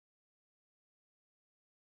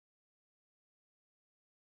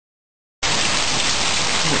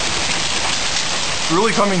It's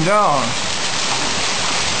really coming down.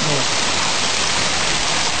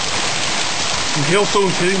 Some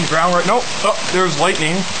hailstones hitting the ground right now. Oh, there's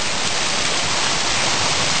lightning.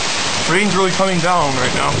 Rain's really coming down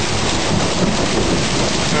right now.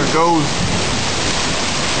 There it goes.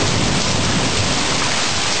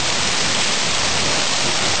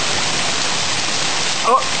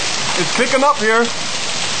 Oh, it's picking up here.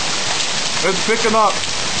 It's picking up.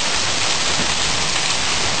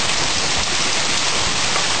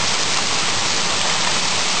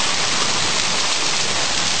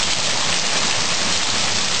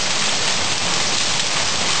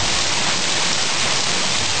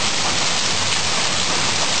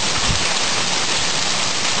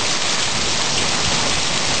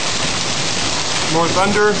 More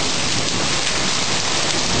thunder.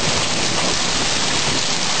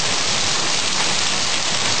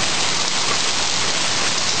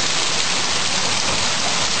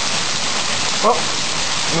 Oh,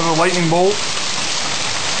 another lightning bolt.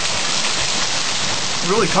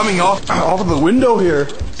 Really coming off of the window here.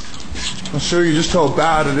 I'll show you just how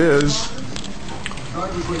bad it is.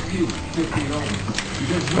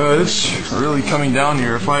 It's really coming down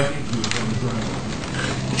here. If I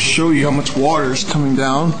show you how much water is coming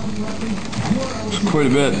down, it's quite a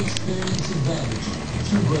bit.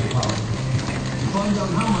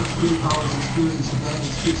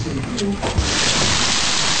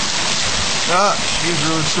 She's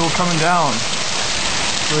really still coming down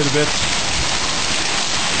quite a bit.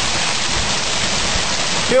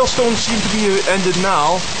 Hailstones seem to be ended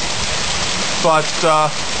now, but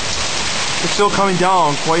it's still coming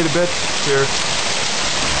down quite a bit here.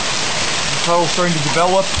 The tunnel's starting to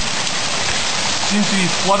develop. Seems to be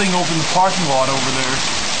flooding over the parking lot over there.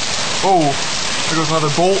 Oh, there goes another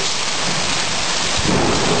bolt.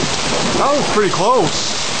 That was pretty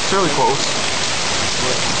close. Fairly close.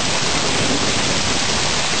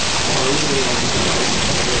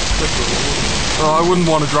 Oh, I wouldn't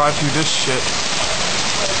want to drive through this shit.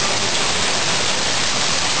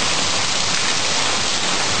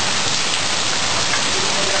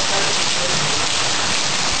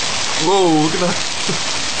 Whoa, look at that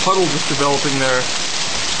puddle just developing there.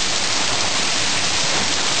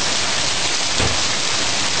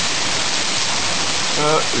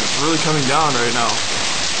 It's really coming down right now.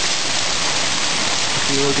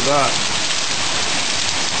 See, look at that.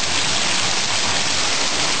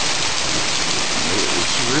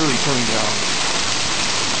 It's really coming down.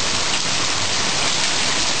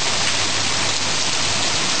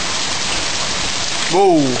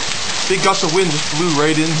 Whoa! Big gust of wind just blew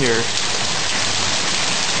right in here.